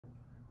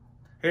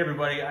Hey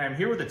everybody, I am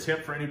here with a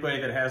tip for anybody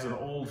that has an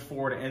old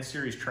Ford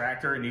N-Series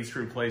tractor and needs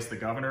to replace the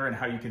governor, and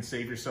how you can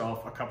save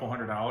yourself a couple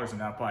 $100s and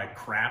not buy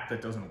crap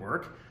that doesn't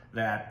work,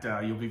 that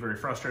you'll be very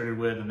frustrated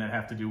with and then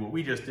have to do what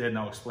we just did, and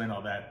I'll explain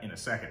all that in a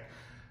second.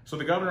 So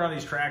the governor on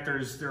these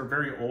tractors, they're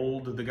very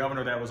old. The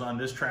governor that was on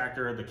this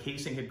tractor, the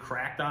casing had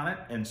cracked on it,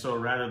 and so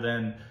rather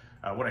than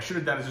what I should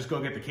have done is just go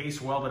get the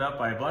case welded up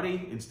by a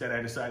buddy. Instead,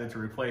 I decided to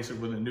replace it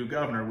with a new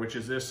governor, which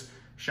is this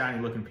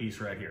shiny looking piece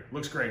right here.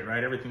 Looks great,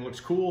 right? Everything looks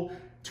cool.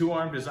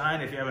 2-arm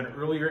design. If you have an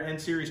earlier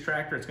N-Series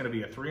tractor, it's going to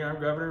be a 3-arm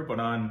governor, but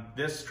on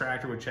this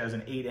tractor, which has an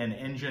 8N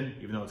engine,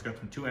 even though it's got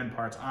some 2N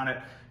parts on it,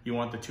 you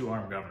want the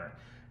 2-arm governor.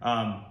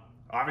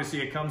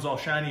 Obviously, it comes all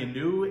shiny and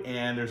new,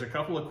 and there's a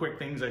couple of quick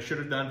things I should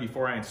have done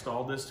before I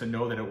installed this to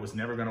know that it was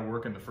never going to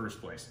work in the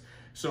first place.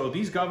 So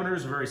these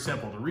governors are very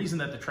simple. The reason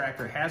that the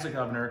tractor has a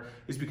governor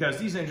is because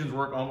these engines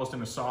work almost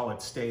in a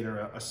solid state,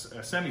 or a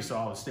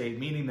semi-solid state,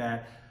 meaning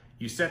that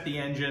you set the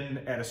engine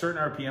at a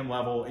certain RPM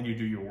level and you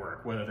do your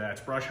work, whether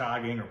that's brush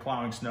hogging or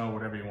plowing snow,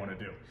 whatever you want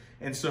to do.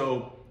 And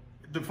so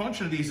the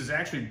function of these is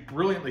actually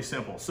brilliantly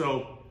simple.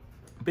 So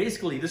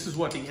basically, this is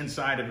what the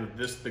inside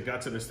of the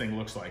guts of this thing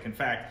looks like. In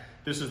fact,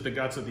 this is the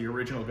guts of the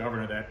original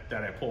governor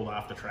that I pulled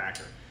off the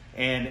tractor.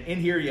 And in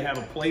here you have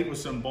a plate with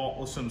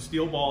some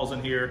steel balls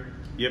in here.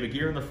 You have a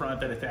gear in the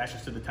front that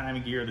attaches to the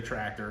timing gear of the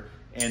tractor,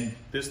 and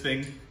this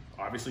thing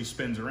obviously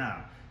spins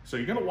around. So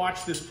you're gonna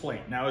watch this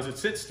plate. Now as it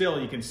sits still,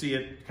 you can see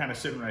it kind of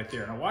sitting right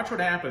there. Now watch what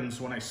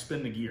happens when I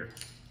spin the gear.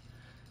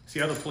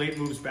 See how the plate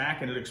moves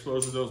back and it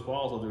exposes those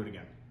balls? I'll do it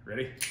again.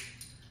 Ready?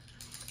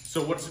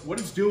 So what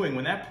it's doing,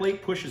 when that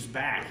plate pushes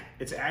back,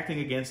 it's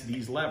acting against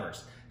these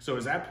levers. So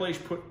as that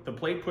the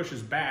plate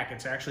pushes back,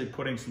 it's actually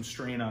putting some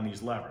strain on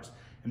these levers.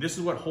 And this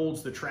is what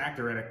holds the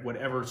tractor at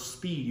whatever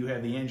speed you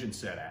have the engine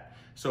set at.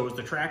 So as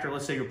the tractor,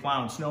 let's say you're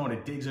plowing snow and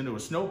it digs into a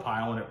snow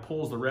pile and it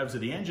pulls the revs of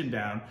the engine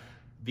down,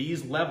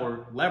 these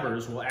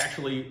levers will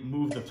actually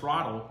move the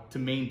throttle to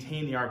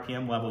maintain the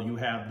RPM level you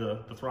have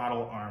the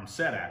throttle arm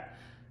set at.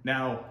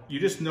 Now, you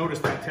just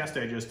noticed that test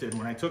I just did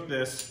when I took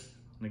this,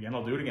 and again,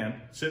 I'll do it again,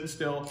 sitting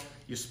still,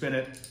 you spin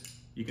it,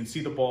 you can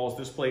see the balls,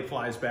 this plate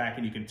flies back,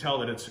 and you can tell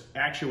that it's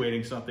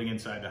actuating something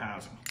inside the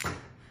housing.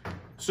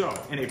 So,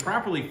 in a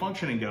properly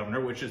functioning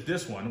governor, which is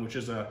this one, which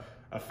is a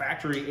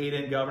factory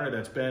 8N governor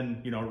that's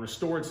been,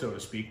 restored, so to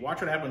speak, watch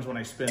what happens when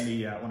I spin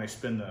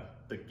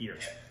the gear.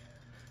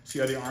 See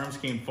how the arms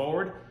came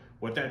forward?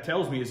 What that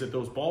tells me is that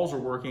those balls are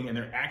working and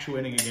they're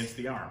actuating against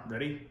the arm.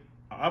 Ready?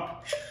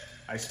 Up,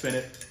 I spin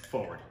it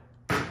forward.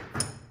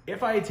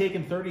 If I had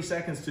taken 30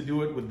 seconds to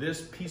do it with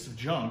this piece of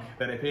junk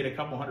that I paid a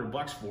couple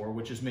 $100 for,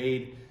 which is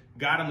made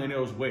God only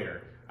knows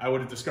where, I would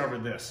have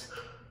discovered this.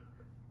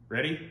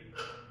 Ready?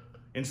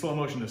 In slow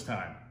motion this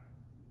time.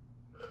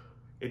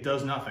 It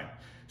does nothing.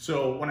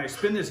 So when I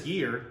spin this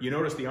gear, you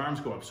notice the arms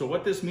go up. So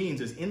what this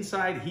means is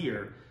inside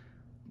here,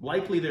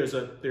 likely there's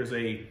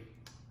a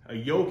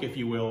yoke, if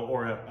you will,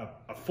 or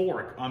a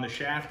fork on the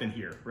shaft in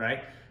here,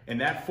 right? And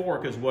that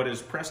fork is what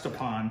is pressed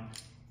upon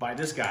by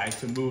this guy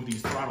to move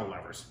these throttle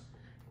levers.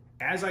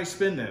 As I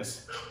spin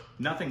this,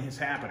 nothing is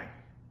happening.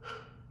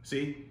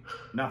 See?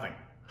 Nothing.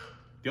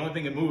 The only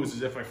thing that moves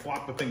is if I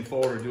flop the thing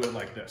forward or do it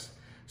like this.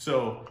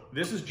 So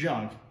this is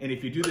junk, and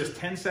if you do this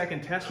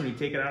 10-second test when you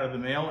take it out of the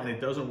mail and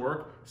it doesn't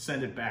work,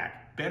 send it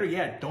back. Better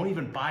yet, don't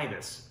even buy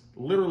this.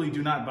 Literally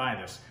do not buy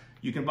this.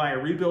 You can buy a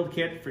rebuild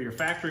kit for your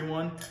factory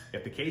one.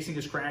 If the casing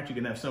is cracked, you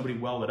can have somebody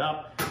weld it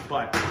up.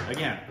 But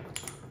again,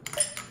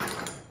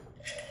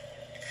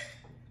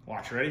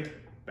 watch, ready?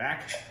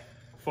 Back,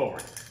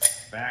 forward,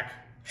 back,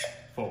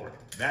 forward.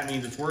 That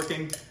means it's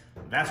working.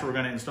 That's what we're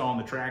gonna install on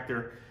the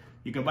tractor.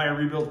 You can buy a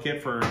rebuild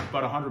kit for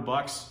about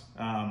 $100.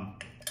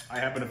 I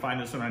happen to find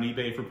this one on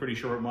eBay for pretty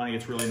short money.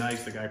 It's really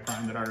nice. The guy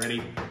primed it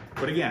already.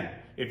 But again,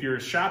 if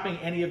you're shopping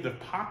any of the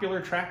popular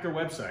tractor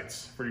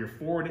websites for your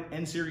Ford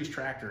N-Series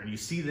tractor and you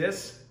see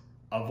this,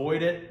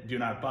 avoid it, do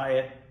not buy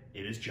it.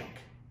 It is junk.